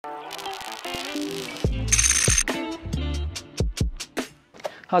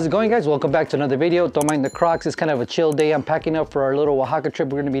How's it going, guys? Welcome back to another video. Don't mind the Crocs. It's kind of a chill day. I'm packing up for our little Oaxaca trip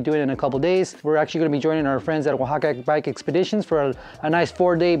we're going to be doing in a couple days. We're actually going to be joining our friends at Oaxaca Bike Expeditions for a nice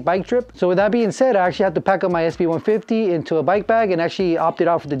 4-day bike trip. So with that being said, I actually had to pack up my SB150 into a bike bag and actually opted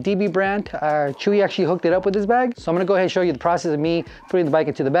out for the DB brand. Chewy actually hooked it up with this bag. So I'm going to go ahead and show you the process of me putting the bike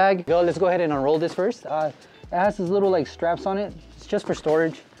into the bag. Let's go ahead and unroll this first. It has these little like straps on it. It's just for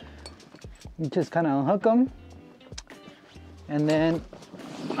storage. You just kind of unhook them. And then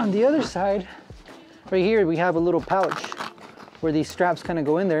on the other side, right here, we have a little pouch where these straps kind of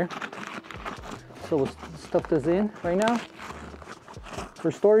go in there. So we'll stuff this in right now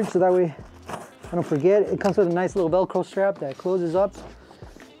for storage, so that way I don't forget. It comes with a nice little Velcro strap that closes up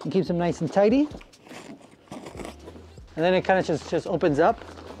and keeps them nice and tidy. And then it kind of just opens up,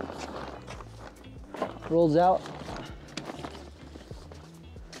 rolls out,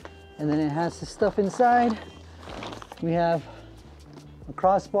 and then it has the stuff inside. We have a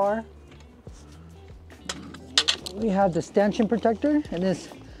crossbar, we have the stanchion protector, and this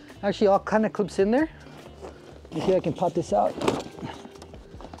actually all kind of clips in there. You see, I can pop this out.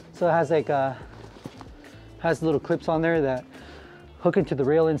 So it has like has little clips on there that hook into the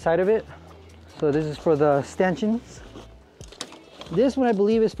rail inside of it. So this is for the stanchions. This one I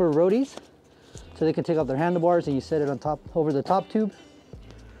believe is for roadies, so they can take off their handlebars and you set it on top over the top tube.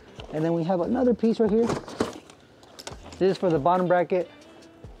 And then we have another piece right here. This is for the bottom bracket,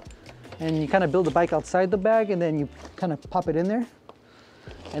 and you kind of build the bike outside the bag and then you kind of pop it in there.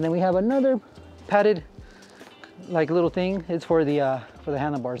 And then we have another padded like little thing. It's for the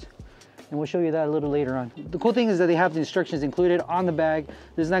handlebars, and we'll show you that a little later on. The cool thing is that they have the instructions included on the bag.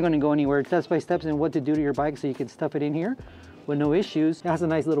 This is not going to go anywhere. Steps by steps and what to do to your bike, so you can stuff it in here with no issues. It has a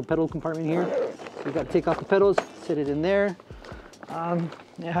nice little pedal compartment here. So you got to take off the pedals, sit it in there.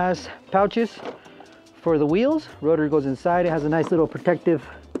 It has pouches for the wheels. Rotor goes inside. It has a nice little protective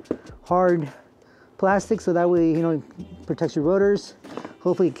hard plastic, so that way, you know, it protects your rotors.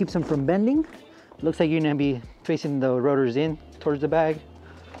 Hopefully it keeps them from bending. Looks like you're gonna be facing the rotors in towards the bag.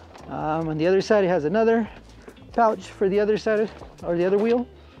 On the other side, it has another pouch for the other side or the other wheel.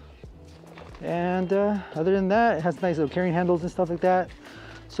 And other than that, it has nice little carrying handles and stuff like that.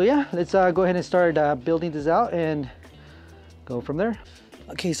 So yeah, let's go ahead and start building this out and go from there.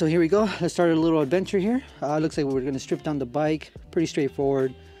 Okay, so here we go. Let's start a little adventure here. Looks like we're gonna strip down the bike. Pretty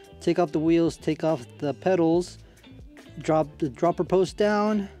straightforward. Take off the wheels, take off the pedals, drop the dropper post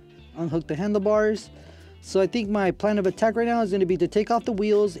down, unhook the handlebars. So I think my plan of attack right now is gonna be to take off the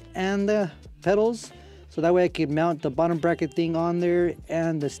wheels and the pedals, so that way I can mount the bottom bracket thing on there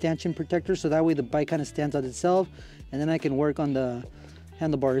and the stanchion protector, so that way the bike kind of stands on itself, and then I can work on the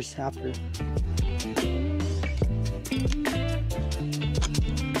handlebars after.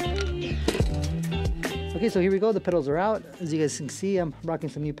 Okay, so here we go. The pedals are out. As you guys can see, I'm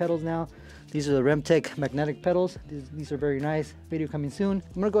rocking some new pedals now. These are the Remtech magnetic pedals. These are very nice. Video coming soon.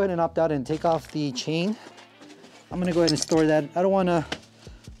 I'm gonna go ahead and opt out and take off the chain. I'm gonna go ahead and store that. I don't wanna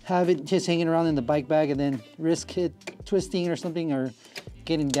have it just hanging around in the bike bag and then risk it twisting or something or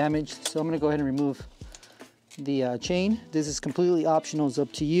getting damaged. So I'm gonna go ahead and remove the chain. This is completely optional, it's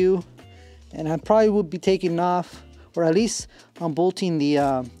up to you. And I probably will be taking off, or at least unbolting the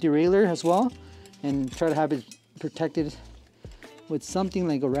derailleur as well, and try to have it protected with something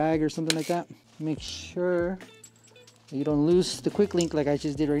like a rag or something like that. Make sure that you don't lose the quick link like I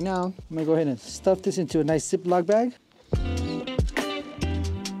just did right now. I'm gonna go ahead and stuff this into a nice Ziploc bag.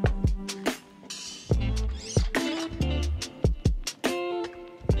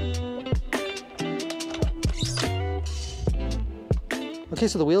 Okay,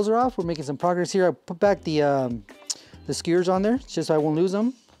 so the wheels are off. We're making some progress here. I put back the skewers on there just so I won't lose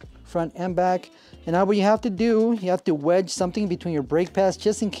them, front and back. And now what you have to do, you have to wedge something between your brake pads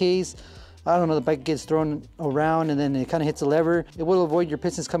just in case, I don't know, the bike gets thrown around and then it kind of hits a lever. It will avoid your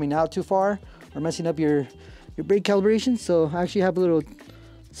pistons coming out too far or messing up your brake calibration. So I actually have little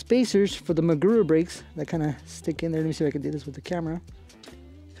spacers for the Magura brakes that kind of stick in there. Let me see if I can do this with the camera.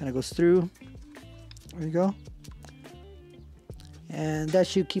 Kind of goes through. There you go. And that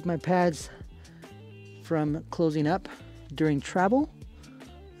should keep my pads from closing up during travel.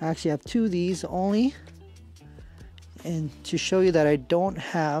 I actually have 2 of these only, and to show you that I don't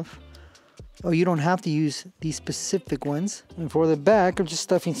have, you don't have to use these specific ones. And for the back, I'm just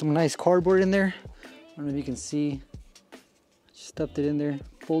stuffing some nice cardboard in there. I don't know if you can see, just stuffed it in there,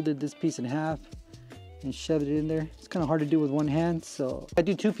 folded this piece in half and shoved it in there. It's kind of hard to do with one hand, so I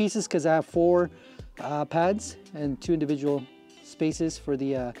do 2 pieces because I have 4 pads and 2 individual spaces for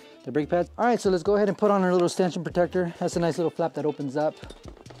the brake pads. All right, so let's go ahead and put on our little stanchion protector. That's a nice little flap that opens up.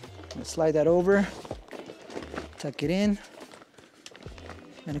 gonna slide that over, tuck it in.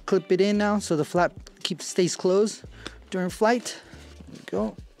 I'm gonna clip it in now so the flap stays closed during flight. There we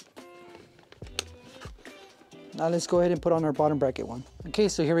go. Now let's go ahead and put on our bottom bracket one. Okay,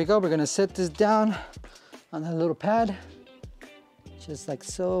 so here we go. We're gonna set this down on that little pad, just like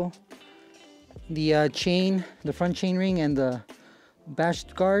so. The chain, the front chain ring and the bash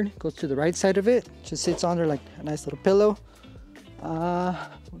guard goes to the right side of it. Just sits on there like a nice little pillow. I'm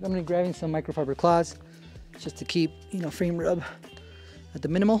gonna be grabbing some microfiber cloths just to keep, you know, frame rub at the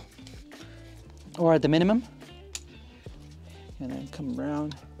minimal or at the minimum. And then come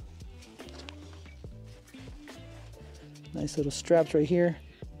around. Nice little straps right here.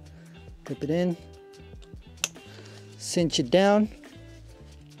 Clip it in. Cinch it down.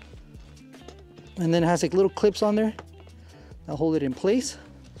 And then it has like little clips on there. I'll hold it in place.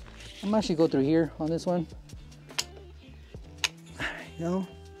 I'm actually go through here on this one. There you go.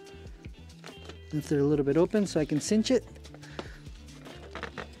 Lift it a little bit open so I can cinch it.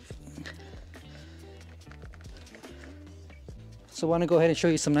 So I want to go ahead and show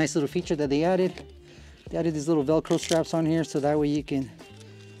you some nice little feature that they added. They added these little Velcro straps on here so that way you can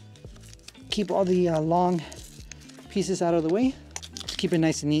keep all the long pieces out of the way. Just keep it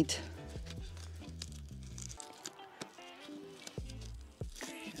nice and neat.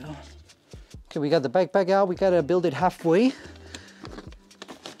 Okay, we got the backpack out. We gotta build it halfway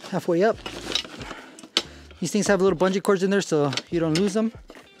up. These things have little bungee cords in there so you don't lose them.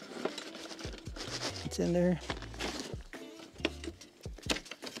 It's in there.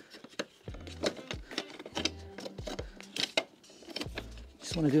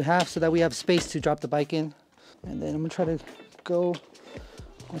 Just want to do half so that we have space to drop the bike in. And then I'm gonna try to go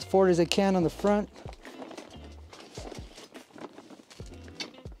as forward as I can on the front.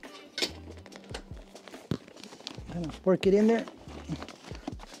 Kind of work it in there.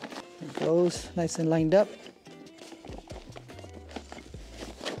 There it goes, nice and lined up.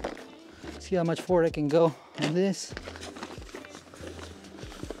 See how much forward I can go on this.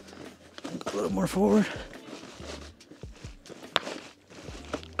 Go a little more forward.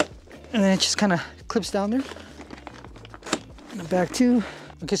 And then it just kind of clips down there. And back too.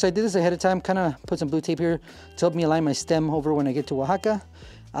 Okay, so I did this ahead of time, kind of put some blue tape here to help me align my stem over when I get to Oaxaca.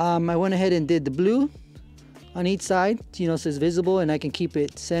 I went ahead and did the blue on each side, you know, so it's visible and I can keep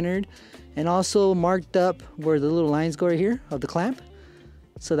it centered, and also marked up where the little lines go right here of the clamp,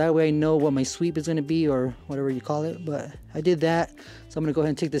 so that way I know what my sweep is going to be, or whatever you call it. But I did that, so I'm going to go ahead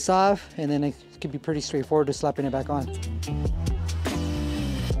and take this off, and then it could be pretty straightforward to slapping it back on.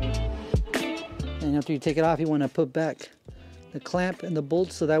 And after you take it off, you want to put back the clamp and the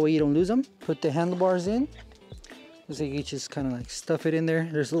bolts so that way you don't lose them. Put the handlebars in. So you just kind of like stuff it in there.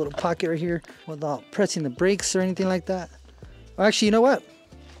 There's a little pocket right here without pressing the brakes or anything like that. Oh, actually, you know what?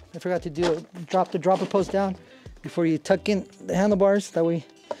 I forgot to do it. Drop the dropper post down before you tuck in the handlebars. That way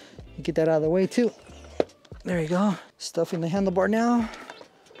you get that out of the way too. There you go. Stuffing the handlebar now.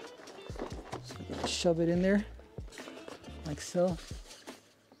 So shove it in there like so.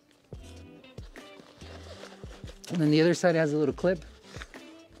 And then the other side has a little clip.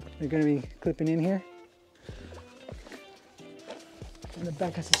 They're going to be clipping in here. And the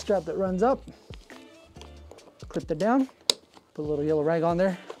back has a strap that runs up. Clip it down. Put a little yellow rag on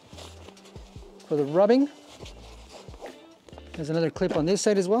there for the rubbing. There's another clip on this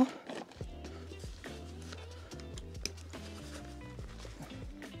side as well.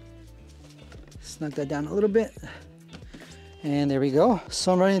 Snug that down a little bit. And there we go.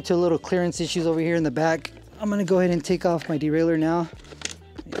 So I'm running into a little clearance issues over here in the back. I'm gonna go ahead and take off my derailleur now.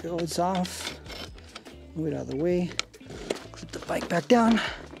 There you go, it's off. Move it out of the way. Clip the bike back down.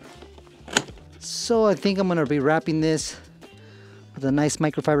 So I think I'm gonna be wrapping this with a nice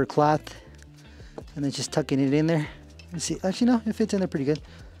microfiber cloth and then just tucking it in there. Let's see, actually no, it fits in there pretty good.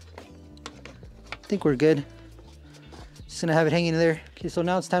 I think we're good. Just gonna have it hanging in there. Okay, so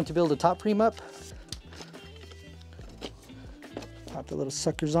now it's time to build the top frame up. Pop the little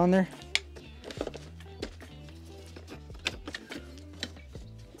suckers on there.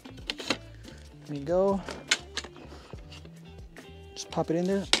 There you go. Just pop it in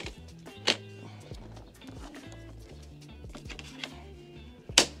there.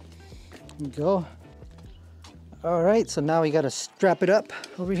 There you go. All right, so now we got to strap it up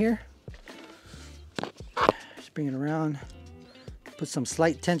over here. Just bring it around. Put some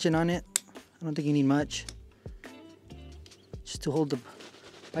slight tension on it. I don't think you need much. Just to hold the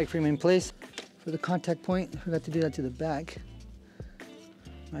bike frame in place. For the contact point, I forgot to do that to the back.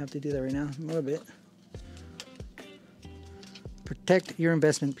 I have to do that right now, a little bit. Protect your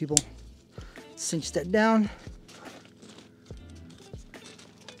investment, people. Cinch that down.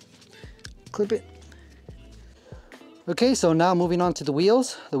 clip it. Okay, so now moving on to the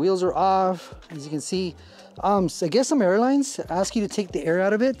wheels. The wheels are off, as you can see. So I guess some airlines ask you to take the air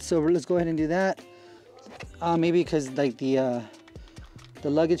out of it, so let's go ahead and do that. Maybe because like the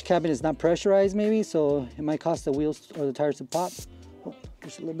luggage cabin is not pressurized, maybe, so it might cause the wheels or the tires to pop. Oh,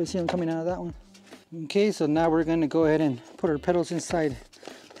 there's a little bit of steam coming out of that one. Okay, so now we're gonna go ahead and put our pedals inside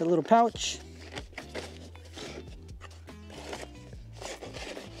the little pouch.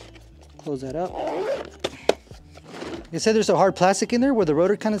 Close that up. Like I said, there's a hard plastic in there where the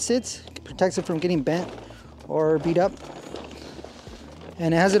rotor kind of sits. It protects it from getting bent or beat up.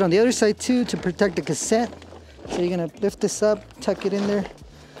 And it has it on the other side too to protect the cassette. So you're gonna lift this up, tuck it in there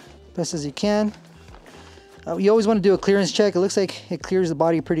best as you can. You always want to do a clearance check. It looks like it clears the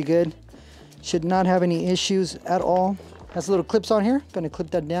body pretty good. Should not have any issues at all. Has little clips on here. Gonna clip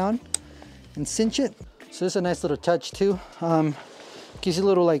that down and cinch it. So this is a nice little touch too. Gives you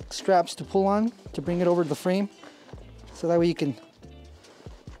little like straps to pull on to bring it over the frame. So that way you can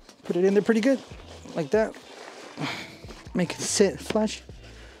put it in there pretty good, like that. Make it sit flush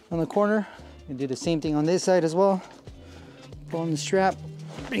on the corner. You do the same thing on this side as well. Pull on the strap,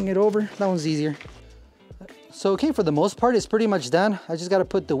 bring it over. That one's easier. So okay, for the most part, it's pretty much done. I just gotta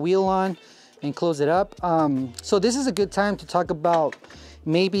put the wheel on and close it up. So this is a good time to talk about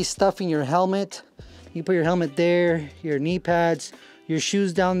maybe stuffing your helmet. You put your helmet there, your knee pads, your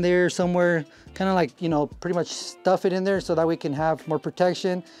shoes down there somewhere, kind of like, you know, pretty much stuff it in there so that we can have more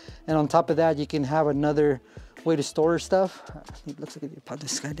protection. And on top of that, you can have another way to store stuff. It looks like I need to put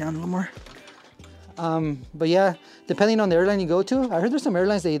this guy down a little more. But yeah, depending on the airline you go to, I heard there's some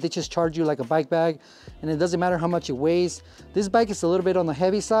airlines that they just charge you like a bike bag and it doesn't matter how much it weighs. This bike is a little bit on the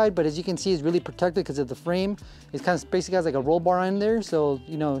heavy side, but as you can see, it's really protected because of the frame. It kind of basically has like a roll bar in there. So,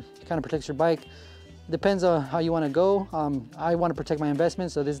 you know, it kind of protects your bike. Depends on how you want to go. I want to protect my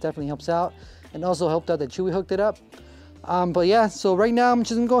investment, so this definitely helps out. And also helped out that Chewy hooked it up. But yeah, so right now I'm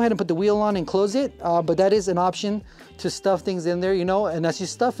just gonna go ahead and put the wheel on and close it. But that is an option to stuff things in there, you know. And as you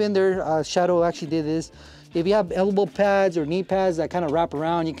stuff in there, Shadow actually did this. If you have elbow pads or knee pads that kind of wrap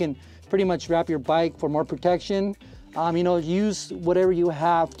around, you can pretty much wrap your bike for more protection. You know, use whatever you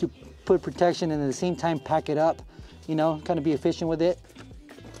have to put protection and at the same time pack it up, you know, kind of be efficient with it.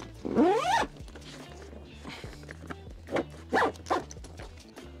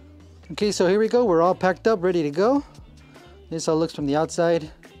 Okay, so here we go. We're all packed up, ready to go. This how it looks from the outside.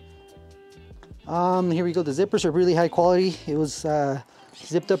 Here we go. The zippers are really high quality. It was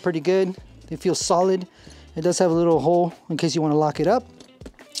zipped up pretty good. It feels solid. It does have a little hole in case you want to lock it up.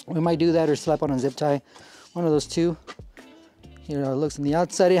 We might do that or slap on a zip tie. One of those two. Here how it looks on the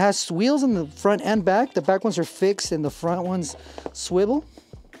outside. It has wheels in the front and back. The back ones are fixed and the front ones swivel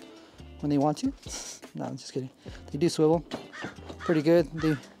when they want to. No, I'm just kidding. They do swivel. Pretty good.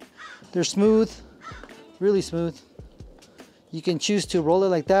 They're smooth, really smooth. You can choose to roll it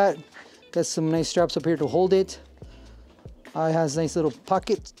like that. Got some nice straps up here to hold it. It has nice little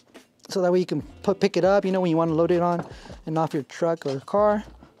pockets, so that way you can pick it up, you know, when you want to load it on and off your truck or car.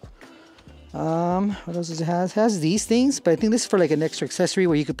 What else does it have? It has these things, but I think this is for like an extra accessory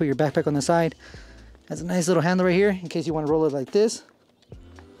where you could put your backpack on the side. It has a nice little handle right here in case you want to roll it like this.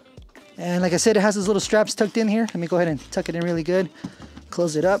 And like I said, it has those little straps tucked in here. Let me go ahead and tuck it in really good.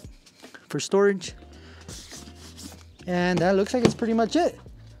 Close it up for storage. And that looks like it's pretty much it.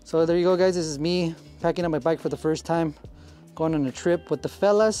 So there you go, guys. This is me packing up my bike for the first time, going on a trip with the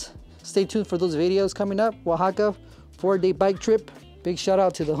fellas. Stay tuned for those videos coming up. Oaxaca 4-day bike trip. Big shout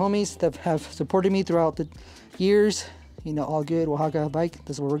out to the homies that have supported me throughout the years. You know, all good. Oaxaca bike,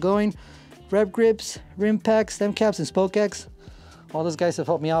 that's where we're going. Rev grips, rim packs, stem caps, and spoke X. All those guys have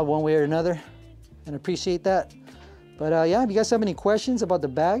helped me out one way or another, and appreciate that. But yeah, if you guys have any questions about the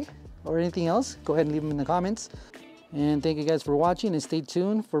bag or anything else, go ahead and leave them in the comments. And thank you guys for watching, and stay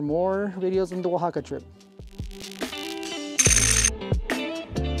tuned for more videos on the Oaxaca trip.